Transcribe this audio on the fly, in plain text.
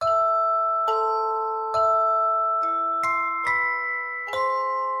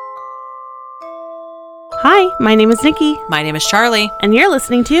Hi, my name is Nikki. My name is Charlie. And you're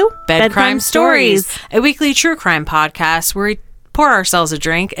listening to Bed Crime Stories, a weekly true crime podcast where we pour ourselves a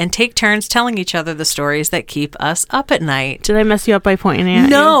drink and take turns telling each other the stories that keep us up at night. Did I mess you up by pointing at you?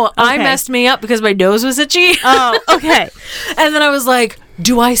 No, Okay. I messed me up because my nose was itchy. Oh, okay. And then I was like,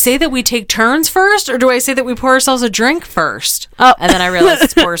 do I say that we take turns first or do I say that we pour ourselves a drink first? Oh. And then I realized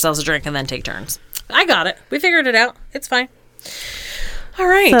it's pour ourselves a drink and then take turns. I got it. We figured it out. It's fine. All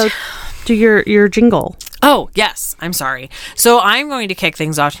right. So, do your jingle. Oh, yes. I'm sorry. So I'm going to kick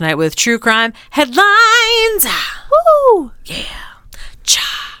things off tonight with true crime headlines. Woo! Yeah.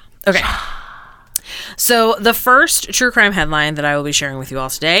 Cha. Okay. So the first true crime headline that I will be sharing with you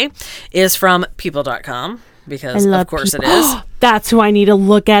all today is from people.com because of course it is. That's who I need to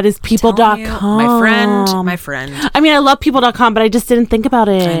look at is people.com. My friend. I mean, I love people.com, but I just didn't think about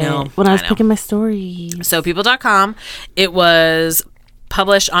it I know. when I was picking my stories. So people.com, it was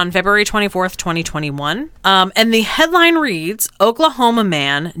published on February 24th, 2021. And the headline reads, Oklahoma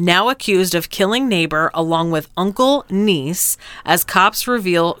man now accused of killing neighbor along with uncle niece as cops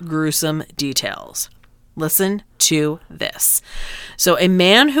reveal gruesome details. Listen to this. So a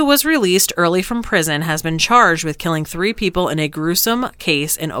man who was released early from prison has been charged with killing 3 people in a gruesome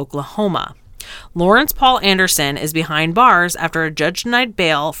case in Oklahoma. Lawrence Paul Anderson is behind bars after a judge denied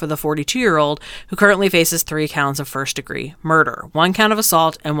bail for the 42-year-old who currently faces 3 counts of first-degree murder, 1 count of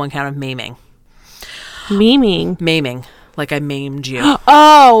assault, and 1 count of maiming. Maiming. Like I maimed you.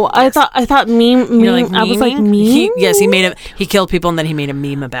 Oh, yes. I thought meme. You're like, I was like, meme? He killed people and then he made a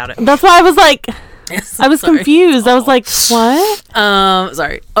meme about it. That's why I was like, Yes, I was confused. I was like, what?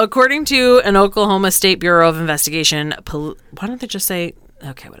 Sorry. According to an Oklahoma State Bureau of Investigation, why don't they just say,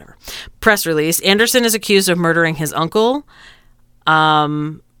 okay, whatever. Press release. Anderson is accused of murdering his uncle,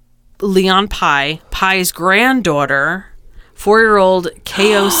 Leon Pye, Pye's granddaughter, 4-year-old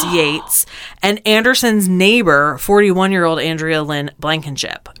Chaos Yates, and Anderson's neighbor, 41-year-old Andrea Lynn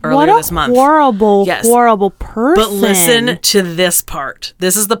Blankenship, earlier this month. Horrible person. But listen to this part.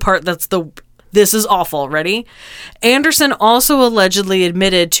 This is the part this is awful. Ready? Anderson also allegedly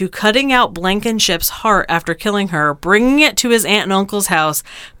admitted to cutting out Blankenship's heart after killing her, bringing it to his aunt and uncle's house,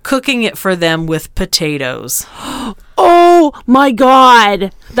 cooking it for them with potatoes. Oh my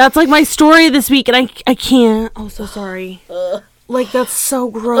God. That's like my story this week and I can't. Oh, so sorry. Like, that's so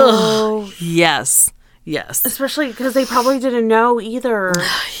gross. Yes. Especially because they probably didn't know either.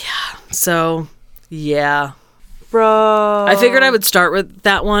 Yeah. So, yeah. Bro. I figured I would start with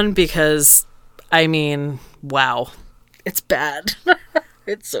that one because, I mean, wow. It's bad.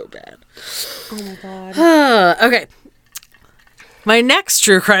 It's so bad. Oh my God. Okay. My next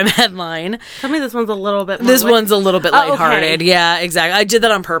true crime headline. Tell me this one's a little bit more One's a little bit lighthearted. Okay. Yeah, exactly. I did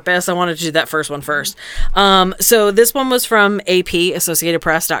that on purpose. I wanted to do that first one first. So this one was from AP,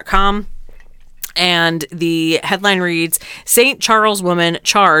 AssociatedPress.com. And the headline reads, St. Charles woman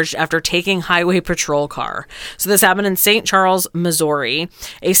charged after taking highway patrol car. So this happened in St. Charles, Missouri.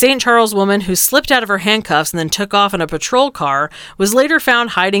 A St. Charles woman who slipped out of her handcuffs and then took off in a patrol car was later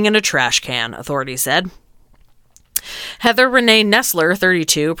found hiding in a trash can, authorities said. Heather Renee Nessler,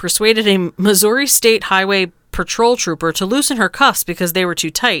 32, persuaded a Missouri State Highway Patrol trooper to loosen her cuffs because they were too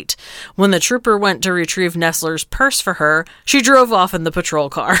tight. When the trooper went to retrieve Nessler's purse for her, she drove off in the patrol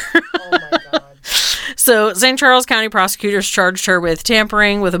car. Oh my God. So, St. Charles County prosecutors charged her with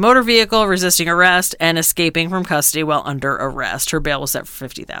tampering with a motor vehicle, resisting arrest, and escaping from custody while under arrest. Her bail was set for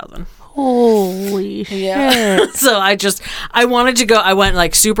 $50,000. Holy shit. So I wanted to go, I went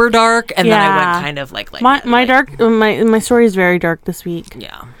like super dark, and then I went kind of like my story is very dark this week.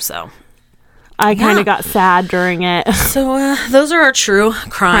 Yeah, so I kind of got sad during it. So those are our true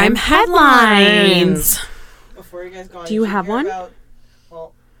crime headlines. Before you guys go on, Do you have one?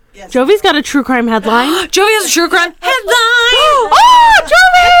 Yes. Jovi's got a true crime headline. Jovi has a true crime headline. Oh,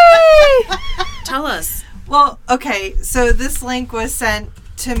 Jovi! Tell us. Well, okay, so this link was sent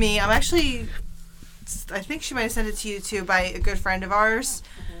to me. I think she might have sent it to you too by a good friend of ours,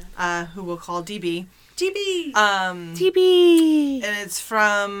 who we'll call DB. DB. TB. And it's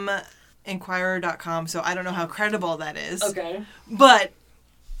from Inquirer.com, so I don't know how credible that is. Okay. But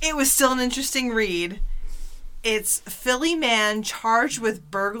it was still an interesting read. It's Philly man charged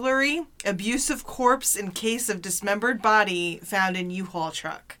with burglary, abuse of corpse in case of dismembered body found in U-Haul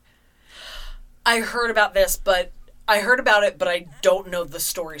truck. I heard about this, but I don't know the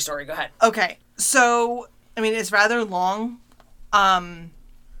story. Go ahead. Okay, so, I mean, it's rather long,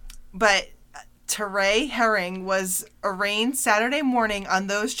 but Teray Herring was arraigned Saturday morning on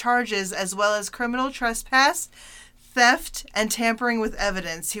those charges as well as criminal trespass, theft, and tampering with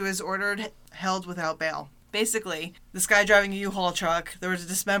evidence. He was ordered held without bail. basically, this guy driving a U-Haul truck, there was a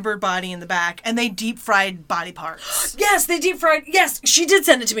dismembered body in the back, and they deep fried body parts. Yes, they deep fried. Yes, she did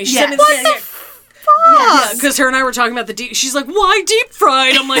send it to me. She Yes. sent me the What the Yeah, because her and I were talking about the deep. She's like, "Why deep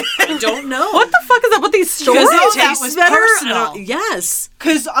fried?" I'm like, "I don't know." What the fuck is up with these stories? Because it that tastes was better. personal. I don't- Yes,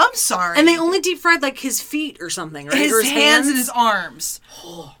 Because, I'm sorry. and they only deep fried like his feet or something, right? his Or hands and his arms.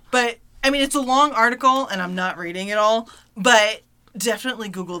 But, I mean, it's a long article, and I'm not reading it all, but definitely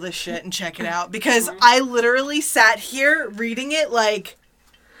Google this shit and check it out, because I literally sat here reading it like...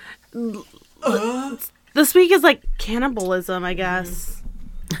 This week is like cannibalism, I guess.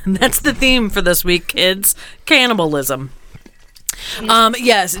 That's the theme for this week, kids. Cannibalism.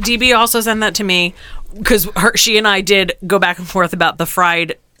 Yes, DB also sent that to me because she and I did go back and forth about the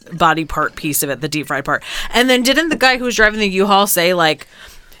fried body part piece of it, the deep fried part. And then didn't the guy who was driving the U-Haul say like,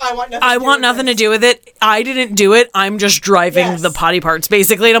 I want nothing to do with it. I didn't do it. I'm just driving Yes. the body parts,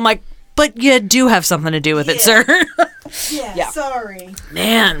 basically. And I'm like, but you do have something to do with it, sir. Yeah, sorry.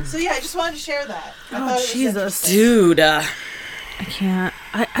 Man. So, yeah, I just wanted to share that. I thought it was Jesus. Dude. I can't.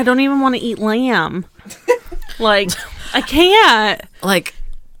 I don't even want to eat lamb. Like, I can't. Like,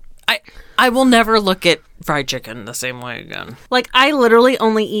 I will never look at fried chicken the same way again. Like, I literally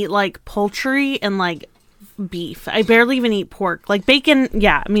only eat, like, poultry and, like, beef. I barely even eat pork. Like, bacon,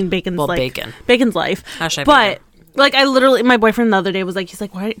 yeah, I mean, bacon's Well, like... bacon. Bacon's life. Hashtag But, bacon. like, I literally... My boyfriend the other day was like, he's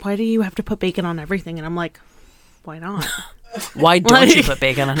like, why do you have to put bacon on everything? And I'm like, why not? Why don't you Like- put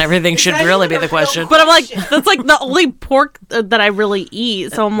bacon on everything should that really even be the a real question. But I'm like, that's, like, the only pork that I really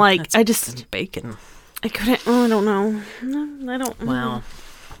eat. So I'm like, I just... Bacon. I couldn't... Oh, I don't know. No, I don't... Wow.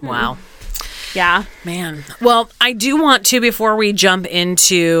 Wow. Yeah. Man. Well, I do want to, before we jump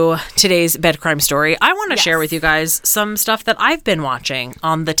into today's bed crime story, I want to share with you guys some stuff that I've been watching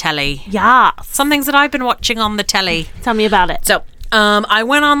on the telly. Yeah. Some things that I've been watching on the telly. Tell me about it. So, I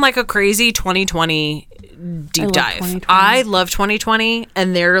went on like a crazy 2020 deep love dive. 2020. I love 2020,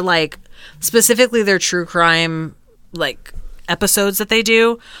 and they're like, specifically their true crime like episodes that they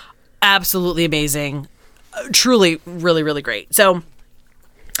do, absolutely amazing. Truly, really, really great. So,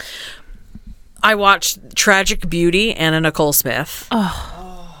 I watched Tragic Beauty, Anna Nicole Smith.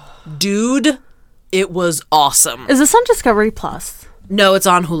 Oh. Dude, it was awesome. Is this on Discovery Plus? No, it's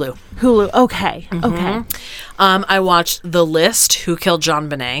on Hulu. Hulu. Okay. Okay. I watched The List, Who Killed John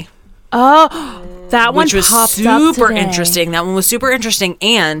Bonet. Oh, that one Which was popped up super today. interesting. That one was super interesting.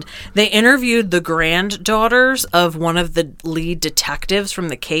 And they interviewed the granddaughters of one of the lead detectives from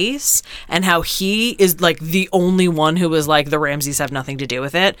the case and how he is like the only one who was like, the Ramseys have nothing to do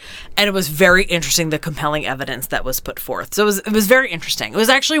with it. And it was very interesting, the compelling evidence that was put forth. So it was very interesting. It was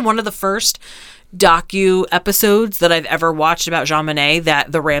actually one of the first docu episodes that I've ever watched about Jean Monnet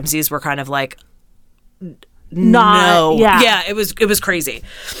that the Ramseys were kind of like, no. Yeah. It was crazy.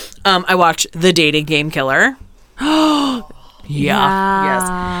 I watched The Dating Game Killer. Yeah.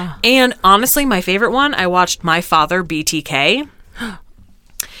 Yes. And honestly, my favorite one, I watched My Father BTK.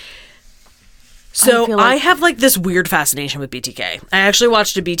 So I feel like- I have like this weird fascination with BTK. I actually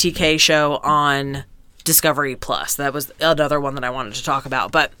watched a BTK show on Discovery Plus. That was another one that I wanted to talk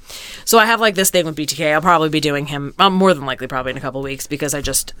about. But so I have like this thing with BTK. I'll probably be doing him more than likely probably in a couple weeks because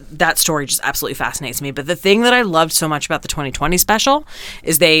that story just absolutely fascinates me. But the thing that I loved so much about the 2020 special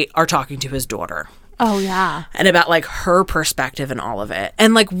is they are talking to his daughter. Oh, yeah. And about like her perspective and all of it.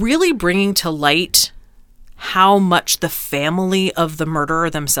 And like really bringing to light how much the family of the murderer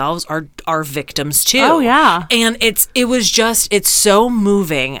themselves are victims too. Oh, yeah. And it's so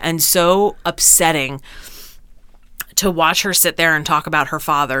moving and so upsetting to watch her sit there and talk about her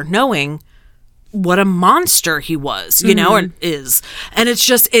father, knowing what a monster he was, you know, and is. And it's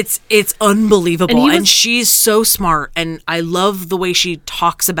just, it's unbelievable. And she's so smart. And I love the way she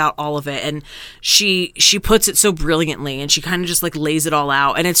talks about all of it. And she puts it so brilliantly and she kind of just like lays it all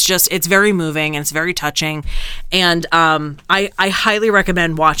out. And it's very moving and it's very touching. And I highly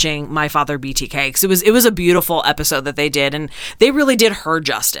recommend watching My Father BTK because it was a beautiful episode that they did. And they really did her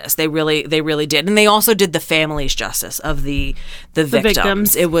justice. They really did. And they also did the family's justice of the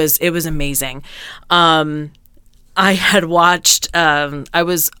victims. It was amazing. I had watched, I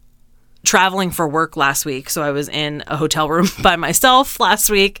was traveling for work last week, so I was in a hotel room by myself last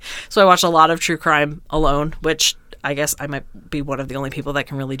week. So I watched a lot of true crime alone, which I guess I might be one of the only people that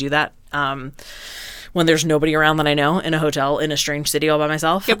can really do that. When there's nobody around that I know in a hotel in a strange city all by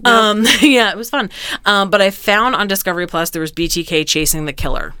myself. Yep. Yeah, it was fun. But I found on Discovery Plus there was BTK Chasing the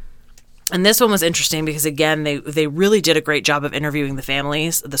Killer. And this one was interesting because, again, they really did a great job of interviewing the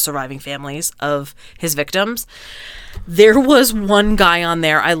families, the surviving families of his victims. There was one guy on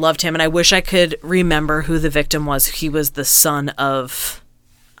there. I loved him, and I wish I could remember who the victim was. He was the son of,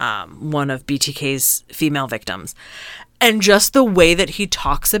 one of BTK's female victims. And just the way that he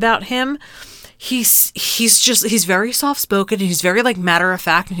talks about him, he's very soft-spoken, and he's very, like,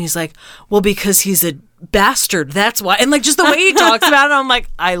 matter-of-fact, and he's like, well, because he's a bastard, that's why. And, like, just the way he talks about it, I'm like,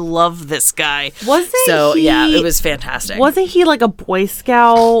 I love this guy. Yeah, it was fantastic. Wasn't he, like, a Boy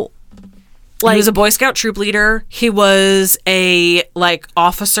Scout? He was a Boy Scout troop leader. He was a, like,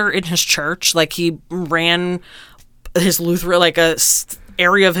 officer in his church. Like, he ran his Lutheran, like,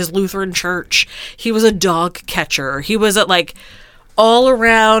 area of his Lutheran church. He was a dog catcher. He was a, like,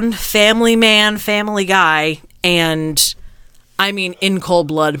 all-around family man, family guy, and I mean, in cold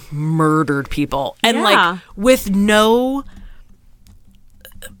blood, murdered people. And, like, with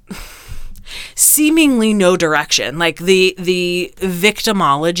seemingly no direction. Like, the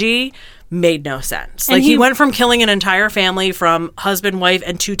victimology made no sense. Like, he went from killing an entire family, from husband, wife,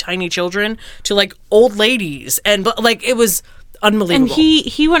 and 2 tiny children, to, like, old ladies. And, like, it was unbelievable. And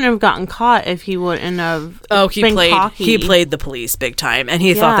he wouldn't have gotten caught if he wouldn't have he played the police big time, and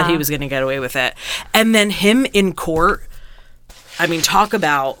he thought that he was going to get away with it. And then him in court, I mean, talk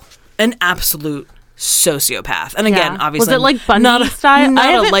about an absolute sociopath. And again, obviously, was it like Bundy style?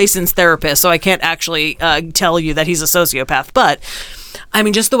 Not a licensed therapist, so I can't actually tell you that he's a sociopath. But I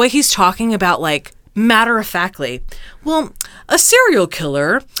mean, just the way he's talking about, like, matter-of-factly, well, a serial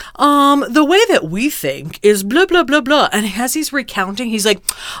killer, the way that we think is blah, blah, blah, blah. And as he's recounting, he's like,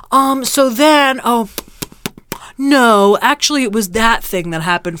 so then, no, actually it was that thing that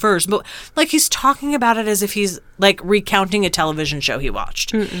happened first. But, like, he's talking about it as if he's, like, recounting a television show he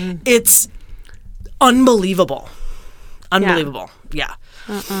watched. It's unbelievable. Unbelievable. Yeah.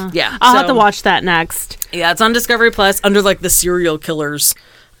 Yeah. I'll have to watch that next. Yeah, it's on Discovery Plus under, like, the serial killers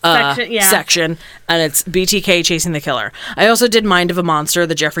section, and it's BTK Chasing the Killer. I also did Mind of a Monster,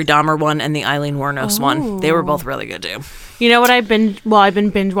 the Jeffrey Dahmer one, and the Eileen Wuornos one. They were both really good too. You know what I've been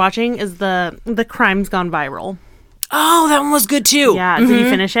binge watching is the Crimes Gone Viral. Oh, that one was good too. Yeah, did you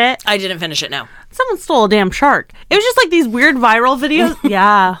finish it? I didn't finish it, no. Someone stole a damn shark. It was just like these weird viral videos.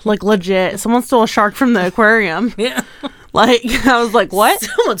 Yeah, like legit. Someone stole a shark from the aquarium. Yeah. Like, I was like, what?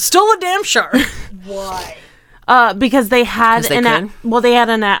 Someone stole a damn shark. Why? Because they had they had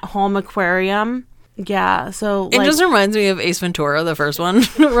an at-home aquarium. Yeah, so it just reminds me of Ace Ventura, the first one,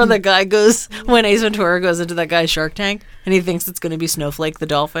 where the guy when Ace Ventura goes into that guy's shark tank, and he thinks it's going to be Snowflake the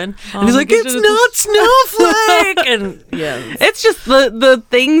dolphin, and he's like, it's not Snowflake, and yeah, it's just the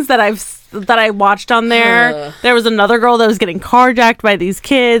things that I watched on there. There was another girl that was getting carjacked by these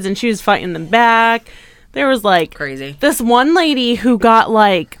kids, and she was fighting them back. There was, like, crazy. This one lady who got,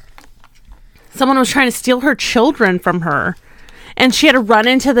 like, someone was trying to steal her children from her. And she had to run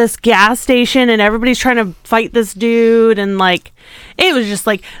into this gas station, and everybody's trying to fight this dude. And, like, it was just,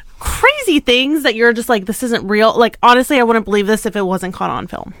 like, crazy things that you're just like, this isn't real. Like, honestly, I wouldn't believe this if it wasn't caught on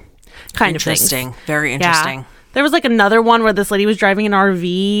film. Kind of thing. Interesting. Very interesting. Yeah. There was, like, another one where this lady was driving an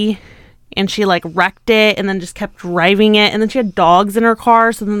RV, and she, like, wrecked it and then just kept driving it. And then she had dogs in her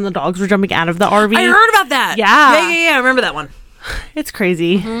car, so then the dogs were jumping out of the RV. I heard about that. Yeah. I remember that one. It's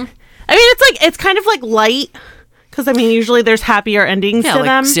crazy. Mm-hmm. I mean, it's kind of, like, light. Because, I mean, usually there's happier endings to like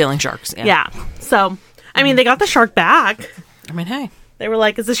them. Stealing sharks. Yeah. So, I mean, they got the shark back. I mean, hey. They were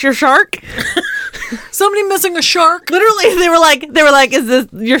like, is this your shark? Somebody missing a shark? Literally, they were like, is this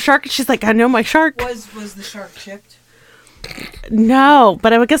your shark? And she's like, I know my shark. Was the shark chipped? No,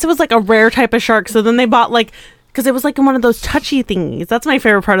 but I guess it was like a rare type of shark. So then they bought like, because it was like one of those touchy thingies. That's my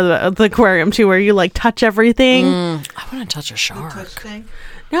favorite part of the aquarium too, where you like touch everything. I want to touch a shark. Touch thing?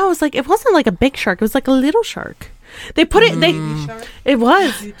 No, it was like, it wasn't like a big shark. It was like a little shark. They put it. It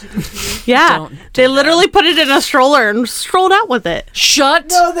was. Yeah. They literally put it in a stroller and strolled out with it.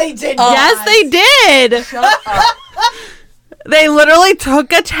 No, they did not. Yes, they did. Shut up. They literally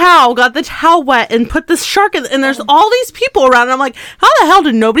took a towel, got the towel wet, and put this shark in. And there's all these people around. And I'm like, how the hell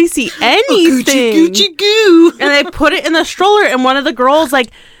did nobody see anything? Gucci goo. And they put it in the stroller. And one of the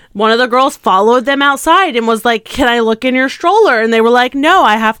girls followed them outside and was like, can I look in your stroller? And they were like, no,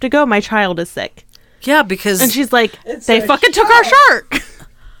 I have to go. My child is sick. Yeah, because... And she's like, they fucking took our shark.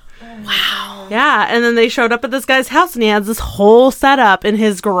 Wow. Yeah, and then they showed up at this guy's house, and he has this whole setup in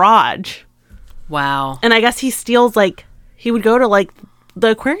his garage. Wow. And I guess he steals, like... He would go to, like,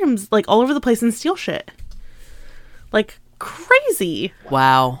 the aquariums, like, all over the place and steal shit. Like, crazy.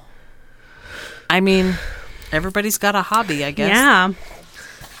 Wow. I mean, everybody's got a hobby, I guess. Yeah.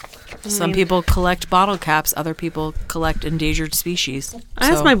 Some people collect bottle caps. Other people collect endangered species.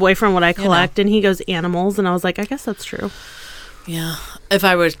 I asked my boyfriend what I collect, and he goes animals, and I was like, I guess that's true. Yeah. If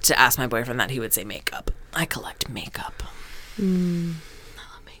I were to ask my boyfriend that, he would say makeup. I collect makeup. I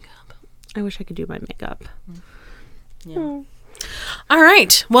love makeup. I wish I could do my makeup. Yeah. All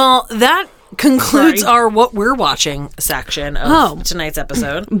right. Well, that concludes Sorry. our what we're watching section of tonight's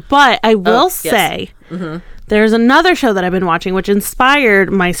episode. But I will yes. say there's another show that I've been watching which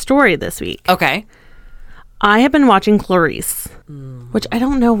inspired my story this week. Okay. I have been watching Clarice, which I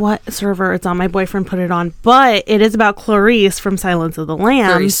don't know what server it's on. My boyfriend put it on, but it is about Clarice from Silence of the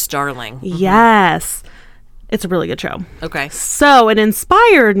Lambs. Very startling. Yes. It's a really good show. Okay. So it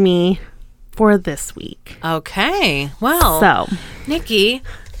inspired me for this week. Okay. Well, So, Nikki,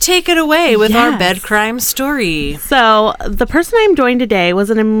 take it away with our Yes. bed crime story. So, the person I'm joined today was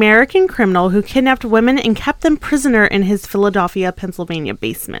an American criminal who kidnapped women and kept them prisoner in his Philadelphia, Pennsylvania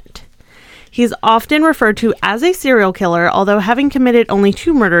basement. He's often referred to as a serial killer, although having committed only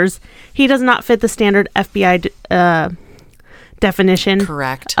 2 murders, he does not fit the standard FBI definition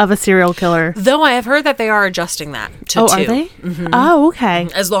Correct. of a serial killer. Though I have heard that they are adjusting that to Oh, 2. are they? Oh, okay.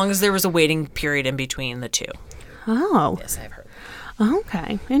 As long as there was a waiting period in between the 2. Oh, Yes, I've heard.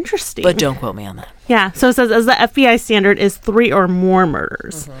 okay. Interesting. But don't quote me on that. Yeah, so it says as the FBI standard is 3 or more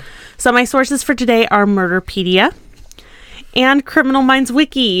murders. So my sources for today are Murderpedia and Criminal Minds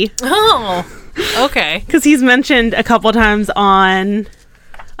Wiki, Oh, okay. because he's mentioned a couple times on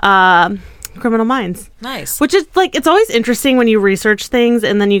Criminal Minds. Nice. Which is like, it's always interesting when you research things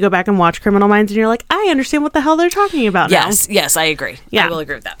and then you go back and watch Criminal Minds and you're like, I understand what the hell they're talking about now. Yes, I agree. Yeah. I will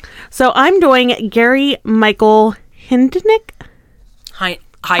agree with that. So I'm doing Gary Michael Hindnick.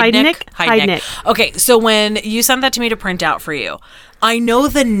 Heidnik. Okay, so when you sent that to me to print out for you, I know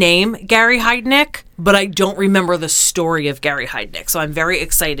the name Gary Heidnik, but I don't remember the story of Gary Heidnik. So I'm very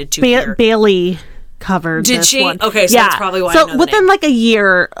excited to hear. Bailey covered Did this she? one. Okay, so that's probably why I So know the within name. like a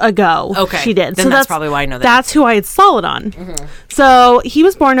year ago, Okay, she did. then So that's probably why I know that. That's who I had saw it on. So he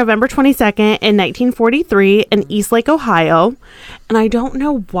was born November 22nd in 1943 in Eastlake, Ohio. And I don't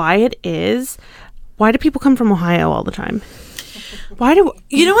know why it is. Why do people come from Ohio all the time? Why do...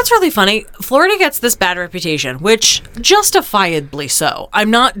 You know what's really funny? Florida gets this bad reputation, which justifiably so.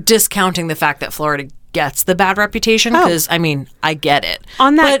 I'm not discounting the fact that Florida gets the bad reputation because, I mean, I get it.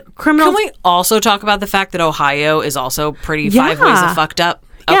 On that but criminal- can we also talk about the fact that Ohio is also pretty 5 ways Yeah. of fucked up?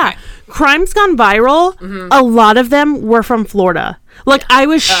 Yeah. Okay. Crimes gone viral, a lot of them were from Florida. Like, I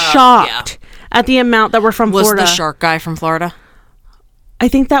was shocked at the amount that were from Was Florida. the shark guy from Florida? I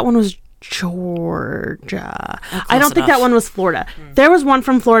think that one was Georgia. I don't think enough. that one was Florida. There was one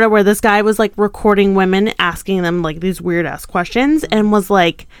from Florida where this guy was like recording women, asking them like these weird ass questions, and was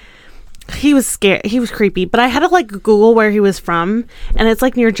like, he was scared. He was creepy. But I had to like Google where he was from, and it's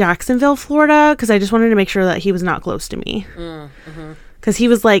like near Jacksonville, Florida, because I just wanted to make sure that he was not close to me. Because he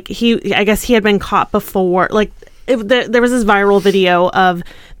was like, I guess he had been caught before. Like, there was this viral video of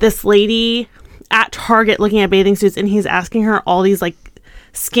this lady at Target looking at bathing suits, and he's asking her all these like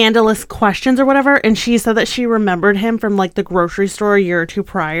scandalous questions or whatever, and she said that she remembered him from like the grocery store a year or 2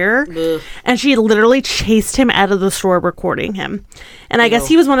 prior. And she literally chased him out of the store recording him. And I guess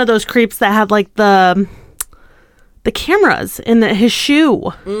he was one of those creeps that had like the cameras in his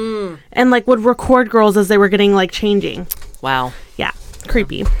shoe and like would record girls as they were getting like changing. Wow. Yeah,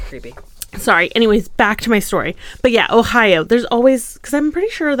 creepy. Creepy. Sorry, anyways, back to my story. But yeah, Ohio, there's always, because I'm pretty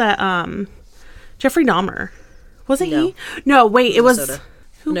sure that Jeffrey Dahmer, wasn't he? No, wait, it was, Minnesota.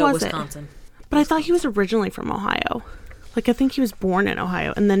 who No, was Wisconsin. it? But I thought he was originally from Ohio. Like, I think he was born in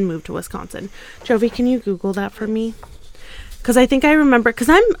Ohio and then moved to Wisconsin. Jovi, can you Google that for me? Because I think I remember, because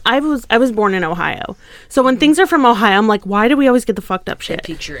I was born in Ohio. So when things are from Ohio, I'm like, why do we always get the fucked up shit?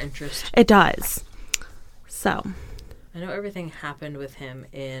 Piques your interest. It does. So, I know everything happened with him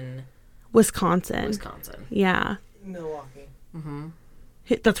in Wisconsin. Wisconsin. Yeah. Milwaukee.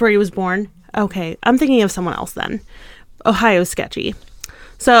 That's where he was born? Okay. I'm thinking of someone else then. Ohio's sketchy.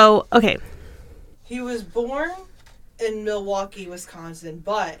 So, okay. He was born in Milwaukee, Wisconsin,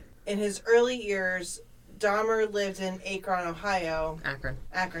 but in his early years, Dahmer lived in Akron, Ohio.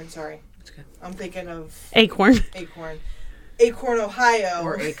 Akron, sorry. Okay. I'm thinking of Acorn. Acorn, Ohio.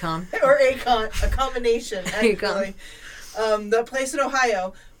 Or Acon. Or Akon, a combination, Akon. actually. The place in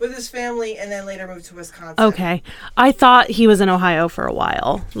Ohio with his family, and then later moved to Wisconsin. Okay. I thought he was in Ohio for a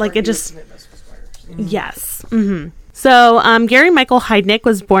while. Like, Where it he would just... commit most of his murders. Yes. So, Gary Michael Heidnik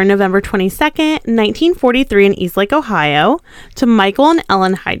was born November 22nd, 1943 in Eastlake, Ohio, to Michael and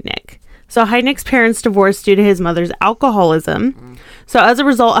Ellen Heidnik. So, Heidnik's parents divorced due to his mother's alcoholism. So, as a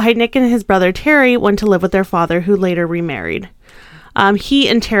result, Heidnik and his brother Terry went to live with their father, who later remarried. He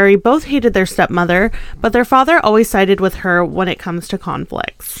and Terry both hated their stepmother, but their father always sided with her when it comes to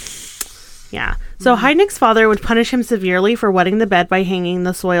conflicts. Yeah. So Heidnik's father would punish him severely for wetting the bed by hanging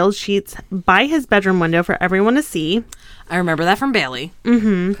the soiled sheets by his bedroom window for everyone to see. I remember that from Bailey.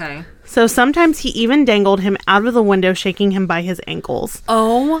 Mm-hmm. Okay. So sometimes he even dangled him out of the window, shaking him by his ankles.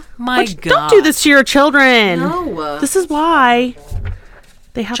 Oh my Which, God. don't do this to your children. No. This is why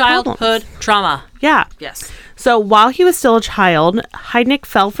they have Childhood problems. trauma. Yeah. Yes. So while he was still a child, Heidnik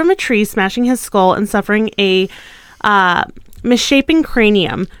fell from a tree, smashing his skull and suffering a misshapen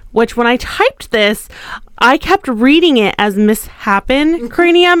cranium, which when I typed this, I kept reading it as mishappen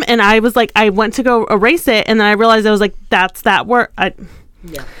cranium, and I was like, I went to go erase it, and then I realized I was like, that's that word.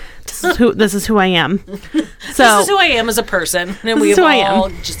 Yeah. This is who I am. So This is who I am as a person, and we who I am. all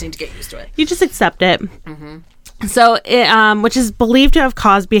just need to get used to it. you just accept it. So it, which is believed to have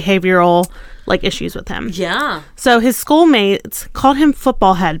caused behavioral like issues with him. Yeah. So his schoolmates called him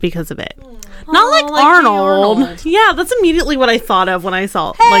football head because of it. Not like, like Arnold. Hey Arnold. Yeah, that's immediately what I thought of when I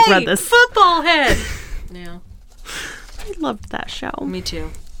saw read this. football head. Yeah. I loved that show. Me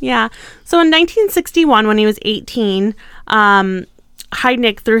too. Yeah. So in 1961, when he was 18,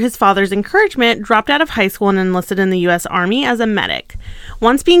 Heidnik, through his father's encouragement, dropped out of high school and enlisted in the U.S. Army as a medic.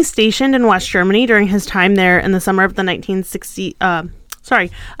 Once being stationed in West Germany during his time there in the summer of the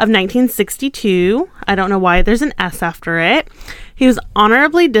 1962. I don't know why there's an S after it. He was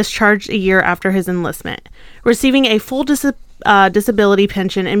honorably discharged a year after his enlistment, receiving a full disability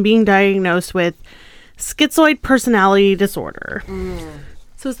pension and being diagnosed with schizoid personality disorder.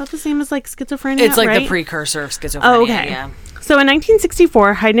 So is that the same as like schizophrenia? It's like right? the precursor of schizophrenia. Oh, okay. Yeah. So in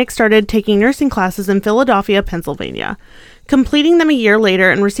 1964, Heidnik started taking nursing classes in Philadelphia, Pennsylvania, completing them a year later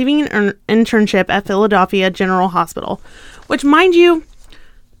and receiving an internship at Philadelphia General Hospital, which, mind you,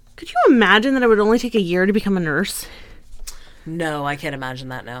 could you imagine that it would only take a year to become a nurse? No, I can't imagine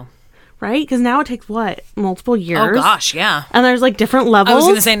that now. Right? Because now it takes, what, multiple years? Oh gosh, yeah. And there's like different levels. I was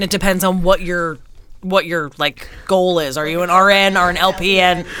gonna say, and it depends on what your like goal is. Are you an RN or an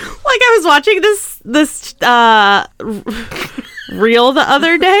LPN? Like I was watching this reel the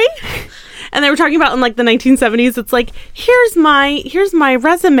other day, and they were talking about in like the 1970s. It's like here's my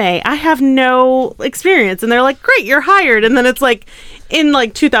resume. I have no experience, and they're like, great, you're hired. And then it's like in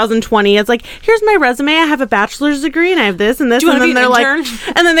like 2020, it's like here's my resume. I have a bachelor's degree, and I have this and this. Do you and wanna then be an they're intern?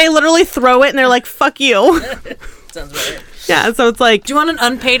 like, and then they literally throw it, and they're like, fuck you. Sounds right. Yeah, so it's like Do you want an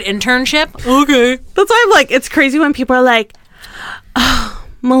unpaid internship? Okay. that's why I'm like, it's crazy when people are like, oh,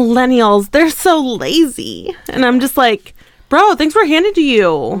 millennials, they're so lazy. And I'm just like, bro, things were handed to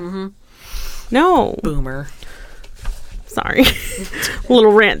you. No. Boomer. Sorry. A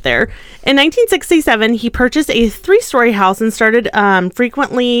little rant there. In 1967, he purchased a 3-story house and started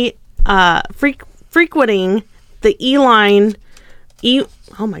frequenting the E-line.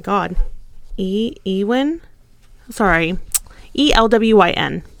 Oh my God. Elwyn? Sorry.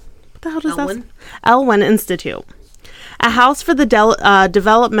 ELWYN. What the hell does Elwyn? that? Elwyn Institute. A house for the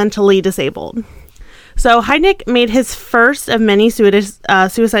developmentally disabled. So Heidnik made his first of many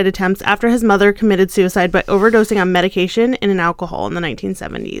suicide attempts after his mother committed suicide by overdosing on medication and alcohol in the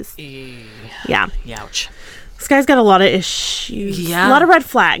 1970s. Yeah. Ouch. This guy's got a lot of issues. Yeah. A lot of red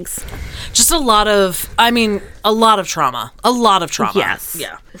flags. Just a lot of trauma. A lot of trauma. Yes.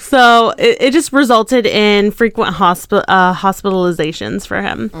 Yeah. So it just resulted in frequent hospitalizations for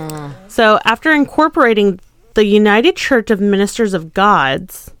him. So after incorporating the United Church of Ministers of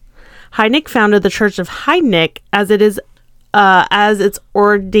Gods, Heidnik founded the Church of Heidnik as its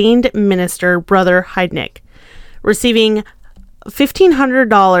ordained minister, Brother Heidnik, receiving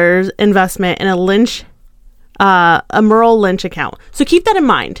 $1,500 investment in a Merle Lynch account. So keep that in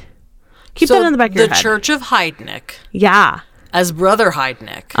mind. Keep that in the back of your head. The Church of Heidnik, Yeah. as Brother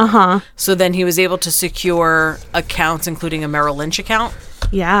Heidnik. Uh-huh. So then he was able to secure accounts, including a Merrill Lynch account,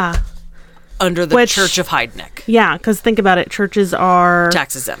 Yeah. under the Which- Church of Heidnik. Yeah, because think about it. Churches are...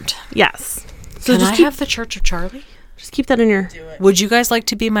 Tax exempt. Yes. So Can just I keep, have the Church of Charlie? just keep that in your... Would you guys like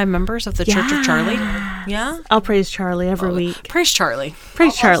to be my members of the Church of Charlie? Yeah? I'll praise Charlie every week. Praise Charlie.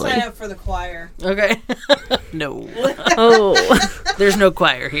 Praise I'll Charlie. sign up for the choir. Okay. No. Oh. There's no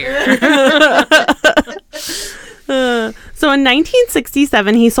choir here. So in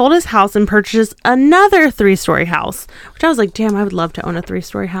 1967, he sold his house and purchased another 3-story house, which I was like, damn, I would love to own a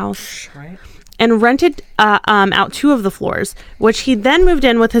 3-story house. Right. And rented out 2 of the floors, which he then moved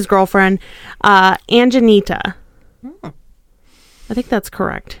in with his girlfriend, Anjanita. I think that's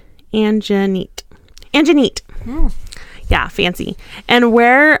correct. Anjanite. Yeah, fancy. And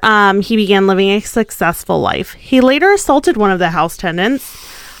where he began living a successful life. He later assaulted one of the house tenants.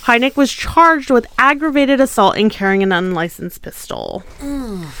 Heidnik was charged with aggravated assault and carrying an unlicensed pistol.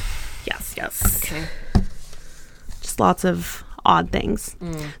 Yes. Okay. Just lots of odd things.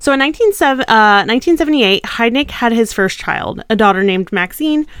 So in 1978, Heidnik had his first child, a daughter named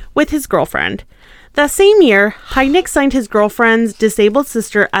Maxine, with his girlfriend. That same year, Heidnik signed his girlfriend's disabled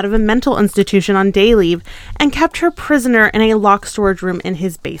sister out of a mental institution on day leave and kept her prisoner in a locked storage room in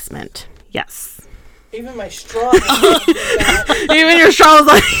his basement. Yes. Even my straw. Even your straw was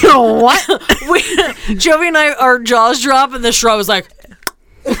like, what? Jovi and I, our jaws dropped, and the straw was like,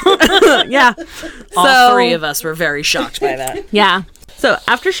 Yeah. all three of us were very shocked by that. Yeah. So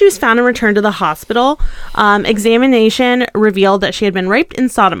after she was found and returned to the hospital, examination revealed that she had been raped and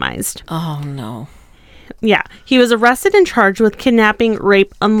sodomized. Oh, no. Yeah. He was arrested and charged with kidnapping,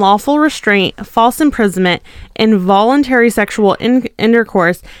 rape, unlawful restraint, false imprisonment, involuntary sexual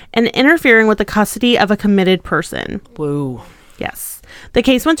intercourse, and interfering with the custody of a committed person. Whoa. Yes. The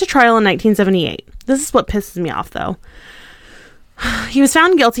case went to trial in 1978. This is what pisses me off, though. He was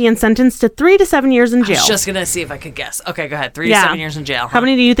found guilty and sentenced to 3 to 7 years in jail. I was just going to see if I could guess. Okay, go ahead. 3 to 7 years in jail. How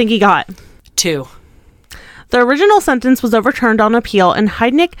many do you think he got? 2. The original sentence was overturned on appeal, and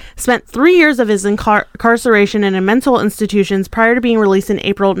Heidnik spent 3 years of his incarceration in mental institutions prior to being released in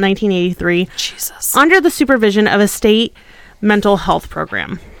April 1983 Jesus. under the supervision of a state mental health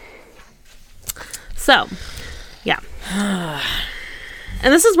program. So, yeah.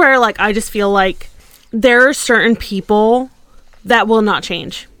 And this is where, like, I just feel like there are certain people that will not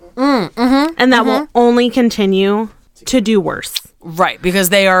change. And that will only continue to do worse. Right, because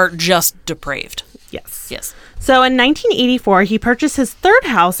they are just depraved. Yes. Yes. So in 1984, he purchased his third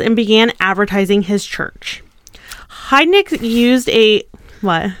house and began advertising his church. Heidnik used a...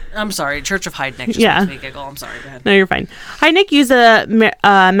 What? I'm sorry. Church of Heidnik just Yeah. makes me giggle. I'm sorry. Go ahead. No, you're fine. Heidnik used a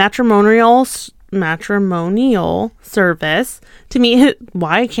matrimonial service to meet his...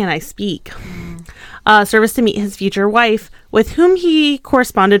 Why can't I speak? Service to meet his future wife, with whom he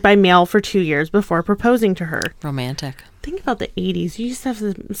corresponded by mail for 2 years before proposing to her. Romantic. Think about the 80s. You used to have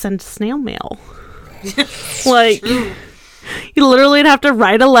to send snail mail. Like, you literally would have to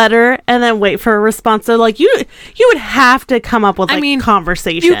write a letter and then wait for a response. So, like, you would have to come up with, like,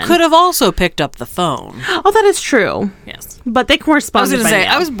 conversation. You could have also picked up the phone. Oh, that is true. Yes. But they I was corresponded going to by say,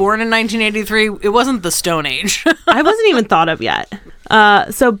 mail. I was born in 1983. It wasn't the Stone Age. I wasn't even thought of yet.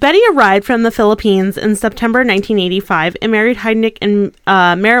 So Betty arrived from the Philippines in September 1985 and married Heidnik in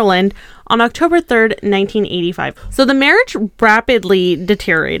Maryland on October 3rd, 1985. So the marriage rapidly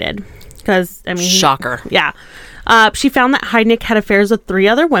deteriorated because, I mean... Shocker. Yeah. She found that Heidnik had affairs with 3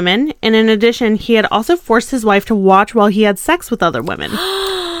 other women, and in addition, he had also forced his wife to watch while he had sex with other women.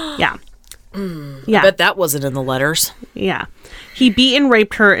 Yeah. Yeah. I bet that wasn't in the letters. Yeah. He beat and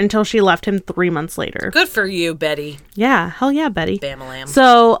raped her until she left him 3 months later. Good for you, Betty. Yeah. Hell yeah, Betty. Bam-a-lam.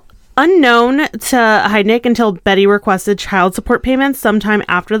 So, unknown to Heidnik until Betty requested child support payments sometime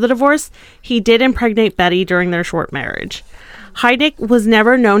after the divorce, he did impregnate Betty during their short marriage. Heidnik was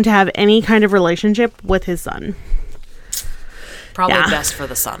never known to have any kind of relationship with his son. Probably Yeah. best for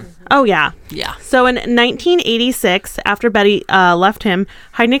the son. Oh, yeah. Yeah. So in 1986, after Betty left him,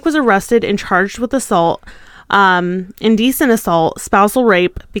 Heidnik was arrested and charged with assault, indecent assault, spousal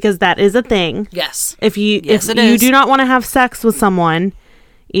rape, because that is a thing. Yes. If you Yes, if it you is. do not want to have sex with someone,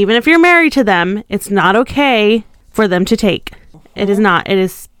 even if you're married to them, it's not okay for them to take. It is not. It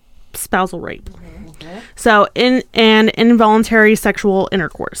is spousal rape. So involuntary sexual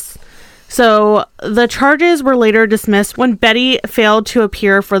intercourse. So the charges were later dismissed when Betty failed to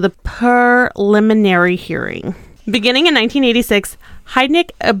appear for the preliminary hearing. Beginning in 1986,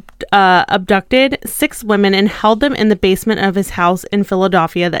 Heidnik abducted 6 women and held them in the basement of his house in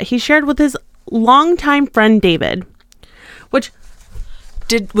Philadelphia that he shared with his longtime friend David. Which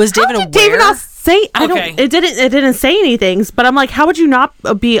Was David how aware? did David not say? I Okay. don't. It didn't say anything. But I'm like, how would you not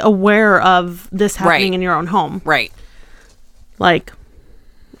be aware of this happening Right. in your own home? Right. Like,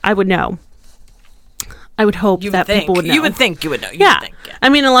 I would know. I would hope You that would think. people would know. You would think you would know. You Yeah. would think, yeah. I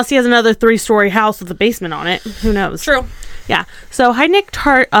mean, unless he has another 3-story house with a basement on it. Who knows? True. Yeah. So Heidnik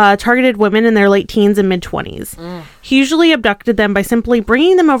targeted women in their late teens and mid-20s. He usually abducted them by simply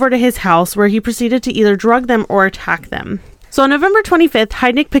bringing them over to his house, where he proceeded to either drug them or attack them. So on November 25th,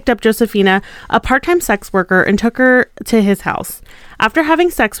 Heidnik picked up Josephina, a part-time sex worker, and took her to his house. After having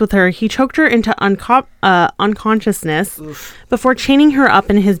sex with her, he choked her into unconsciousness before chaining her up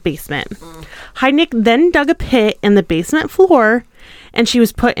in his basement. Heidnik then dug a pit in the basement floor, and she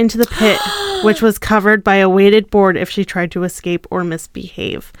was put into the pit, which was covered by a weighted board if she tried to escape or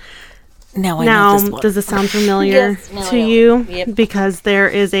misbehave. Now I Now, know this one. does this sound familiar to you? Because there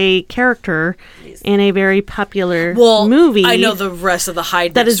is a character in a very popular movie. I know the rest of the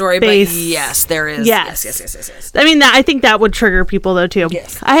Heidnik that is story, based- but yes, there is. Yes. Yes. I mean, I think that would trigger people, though, too.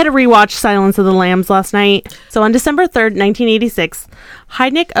 Yes. I had to rewatch Silence of the Lambs last night. So on December 3rd, 1986,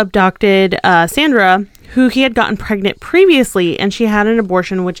 Heidnik abducted Sandra, who he had gotten pregnant previously, and she had an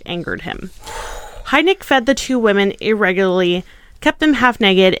abortion, which angered him. Heidnik fed the two women irregularly, kept them half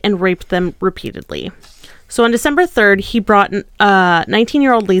naked, and raped them repeatedly. So on December 3rd, he brought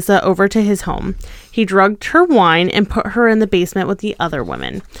 19-year-old Lisa over to his home. He drugged her wine and put her in the basement with the other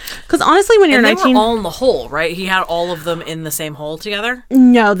women. Because honestly, when you're And they 19... were all in the hole, right? He had all of them in the same hole together?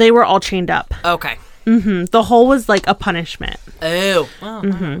 No, they were all chained up. Okay. The hole was like a punishment. Oh.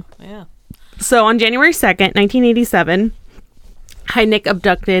 Yeah. So on January 2nd, 1987... Heidnik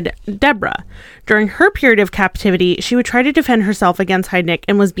abducted Deborah. During her period of captivity, she would try to defend herself against Heidnik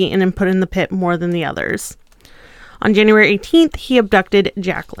and was beaten and put in the pit more than the others. On January 18th, he abducted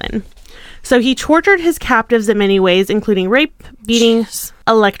Jacqueline. So he tortured his captives in many ways, including rape, beating,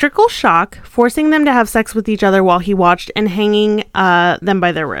 electrical shock, forcing them to have sex with each other while he watched, and hanging them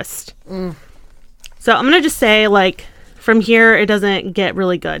by their wrist. So I'm going to just say, like, from here, it doesn't get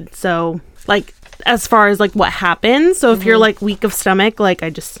really good. So, like... as far as like what happens. So if you're like weak of stomach, like I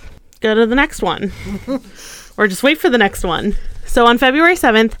just go to the next one or just wait for the next one. So on February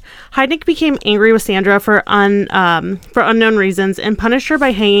 7th, Heidnik became angry with Sandra for unknown reasons and punished her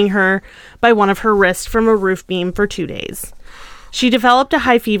by hanging her by one of her wrists from a roof beam for 2 days. She developed a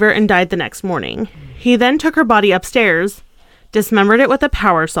high fever and died the next morning. He then took her body upstairs, dismembered it with a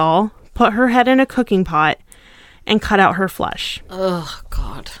power saw, put her head in a cooking pot, and cut out her flesh. Oh,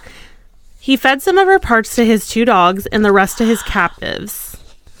 God. He fed some of her parts to his 2 dogs and the rest to his captives.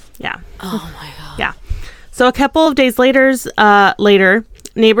 Yeah. Oh, my God. Yeah. So a couple of days later,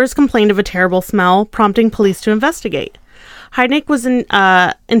 neighbors complained of a terrible smell, prompting police to investigate. Heidnik was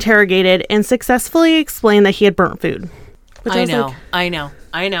interrogated and successfully explained that he had burnt food. I know.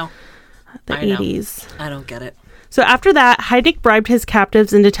 The 80s. I don't get it. So after that, Heidnik bribed his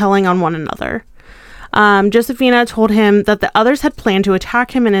captives into telling on one another. Josephina told him that the others had planned to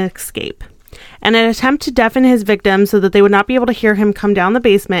attack him and escape. In an attempt to deafen his victims so that they would not be able to hear him come down the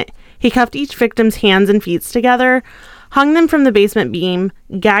basement, he cuffed each victim's hands and feet together, hung them from the basement beam,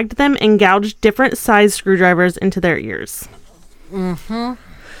 gagged them, and gouged different sized screwdrivers into their ears.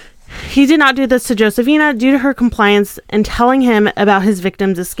 He did not do this to Josephina due to her compliance and telling him about his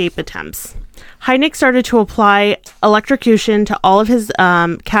victims' escape attempts. Heidnik started to apply electrocution to all of his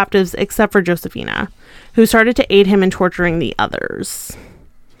captives except for Josephina, who started to aid him in torturing the others.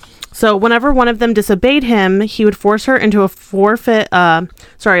 So whenever one of them disobeyed him, he would force her into a 4-foot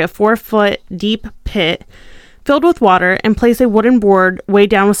deep pit filled with water and place a wooden board weighed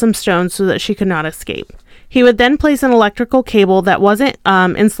down with some stones so that she could not escape. He would then place an electrical cable that wasn't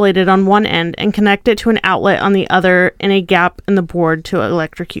insulated on one end and connect it to an outlet on the other in a gap in the board to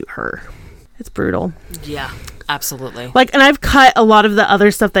electrocute her. It's brutal. Yeah, absolutely. Like, and I've cut a lot of the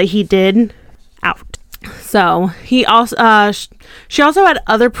other stuff that he did out. So he also, she also had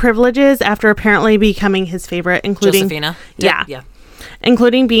other privileges after apparently becoming his favorite, including Josephina. Yeah.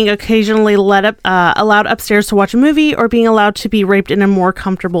 Including being occasionally allowed upstairs to watch a movie or being allowed to be raped in a more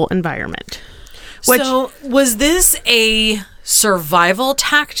comfortable environment. So was this a survival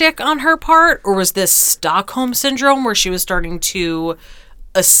tactic on her part, or was this Stockholm syndrome where she was starting to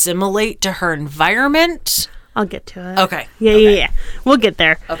assimilate to her environment? I'll get to it. Okay. Yeah. We'll get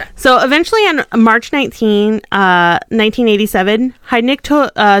there. Okay. So eventually on March 1987,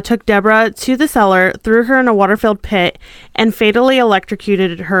 Heidnik took Deborah to the cellar, threw her in a water-filled pit, and fatally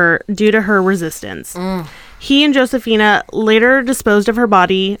electrocuted her due to her resistance. He and Josephina later disposed of her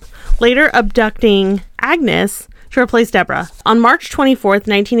body, later abducting Agnes to replace Deborah. On March 24th,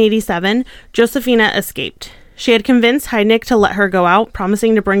 1987, Josephina escaped. She had convinced Heidnik to let her go out,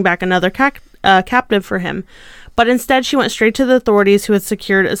 promising to bring back another captive for him. But instead, she went straight to the authorities who had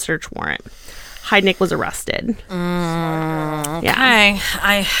secured a search warrant. Heidnik was arrested. Okay.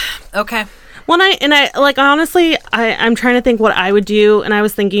 Yeah. Okay. Honestly, I'm trying to think what I would do, and I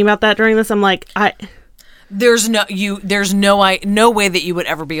was thinking about that during this. I'm like, There's no way that you would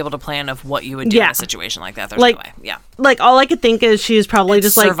ever be able to plan of what you would do in a situation like that. There's no way. Yeah. Like, all I could think is she was probably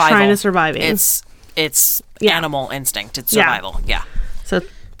just like trying to survive. It's animal instinct. It's survival. Yeah. So it's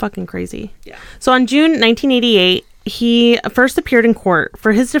fucking crazy. Yeah. So on June 1988, he first appeared in court.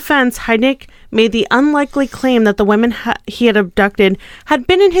 For his defense, Heidnik made the unlikely claim that the women he had abducted had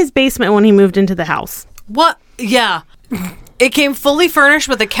been in his basement when he moved into the house. What? Yeah. It came fully furnished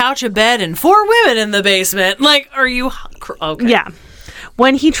with a couch, a bed, and 4 women in the basement. Like, are you... Okay. Yeah.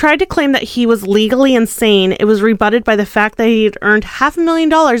 When he tried to claim that he was legally insane, it was rebutted by the fact that he had earned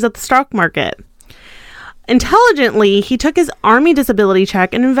 $500,000 at the stock market. Intelligently, he took his Army disability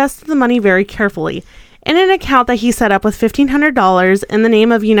check and invested the money very carefully in an account that he set up with $1,500 in the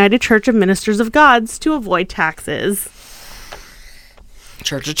name of United Church of Ministers of Gods to avoid taxes.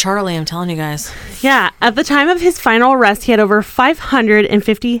 Church of Charlie, I'm telling you guys. Yeah, at the time of his final arrest, he had over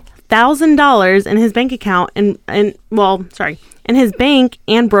 $550,000 $1,000 in his bank account in his bank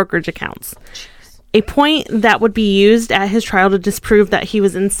and brokerage accounts. A point that would be used at his trial to disprove that he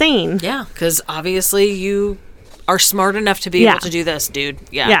was insane. Yeah, because obviously you are smart enough to be able to do this, dude.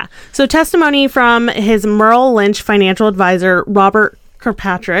 Yeah. Yeah. So testimony from his Merrill Lynch financial advisor, Robert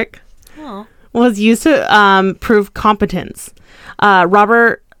Kirkpatrick, was used to prove competence.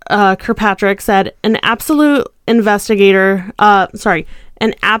 Robert Kirkpatrick said, an absolute investor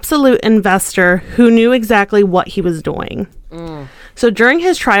who knew exactly what he was doing. So during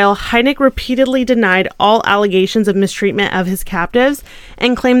his trial, Heidnik repeatedly denied all allegations of mistreatment of his captives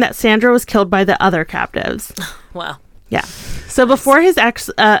and claimed that Sandra was killed by the other captives. Wow. Yeah. So before his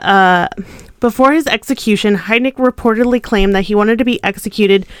execution, Heidnik reportedly claimed that he wanted to be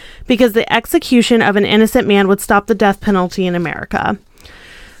executed because the execution of an innocent man would stop the death penalty in America.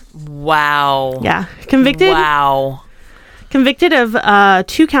 Wow. Yeah. Convicted of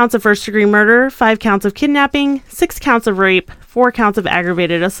 2 counts of first-degree murder, 5 counts of kidnapping, 6 counts of rape, 4 counts of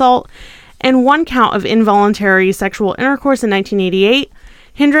aggravated assault, and 1 count of involuntary sexual intercourse in 1988,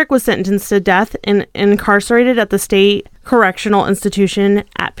 Hendrick was sentenced to death and incarcerated at the State Correctional Institution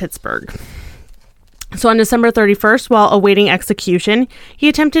at Pittsburgh. So on December 31st, while awaiting execution, he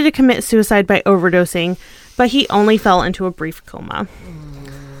attempted to commit suicide by overdosing, but he only fell into a brief coma.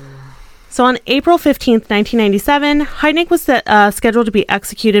 So on April 15th, 1997, Heidnik was scheduled to be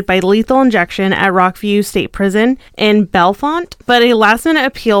executed by lethal injection at Rockview State Prison in Bellefonte, but a last-minute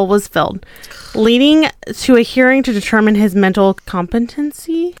appeal was filed, leading to a hearing to determine his mental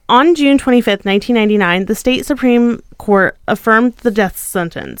competency. On June 25th, 1999, the state Supreme Court affirmed the death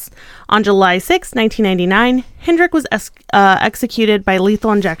sentence. On July 6, 1999, Hendrick was executed by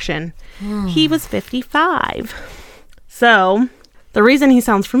lethal injection. He was 55. So the reason he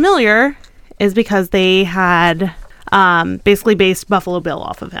sounds familiar is because they had basically based Buffalo Bill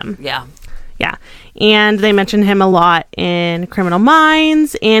off of him. Yeah. Yeah. And they mentioned him a lot in Criminal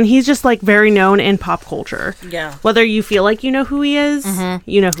Minds, and he's just like very known in pop culture. Yeah. Whether you feel like you know who he is,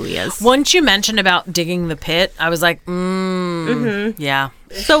 you know who he is. Once you mentioned about digging the pit, I was like, yeah.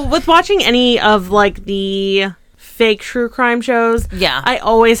 So with watching any of like the fake true crime shows, I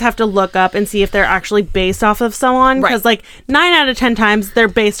always have to look up and see if they're actually based off of someone, because like 9 out of 10 times they're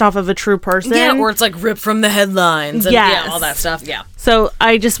based off of a true person. Yeah, or it's like ripped from the headlines and all that stuff. Yeah. So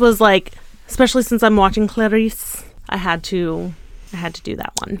I just was like, especially since I'm watching Clarice, I had to do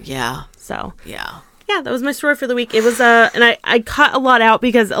that one. Yeah. So yeah, that was my story for the week. It was and I cut a lot out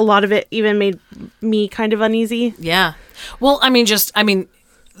because a lot of it even made me kind of uneasy. Yeah. Well, I mean,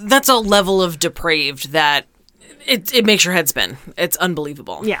 that's a level of depraved that it makes your head spin. It's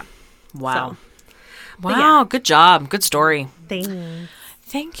unbelievable. Yeah. Wow. So, wow. Good job. Good story. Thanks.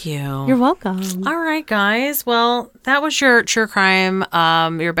 Thank you. You're welcome. All right, guys. Well, that was your true crime,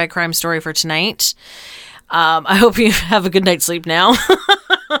 your bed crime story for tonight. I hope you have a good night's sleep now.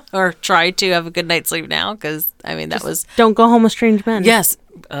 Or try to have a good night's sleep now, because, I mean, that was... Don't go home with strange men. Yes.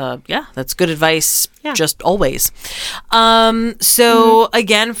 That's good advice. Yeah. Just always. So,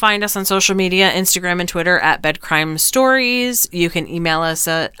 again, find us on social media, Instagram and Twitter at Bedcrime Stories. You can email us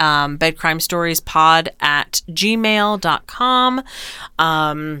at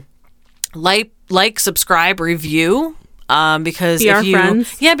bedcrimestoriespod@gmail.com. Like, subscribe, review. Because be our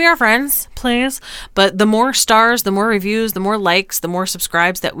friends. Yeah, be our friends, please. But the more stars, the more reviews, the more likes, the more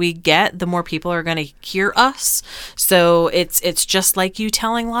subscribes that we get, the more people are going to hear us. So it's just like you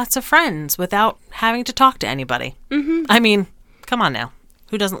telling lots of friends without having to talk to anybody. I mean, come on now.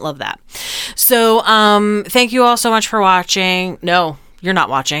 Who doesn't love that? So thank you all so much for watching. No, you're not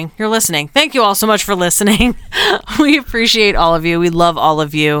watching. You're listening. Thank you all so much for listening. We appreciate all of you. We love all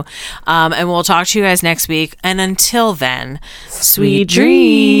of you. And we'll talk to you guys next week. And until then, sweet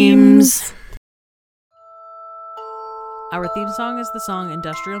dreams. Our theme song is the song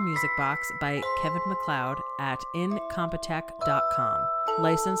Industrial Music Box by Kevin MacLeod at incompetech.com.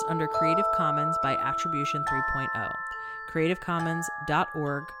 Licensed under Creative Commons by Attribution 3.0.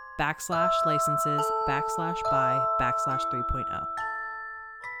 creativecommons.org/licenses/by/3.0.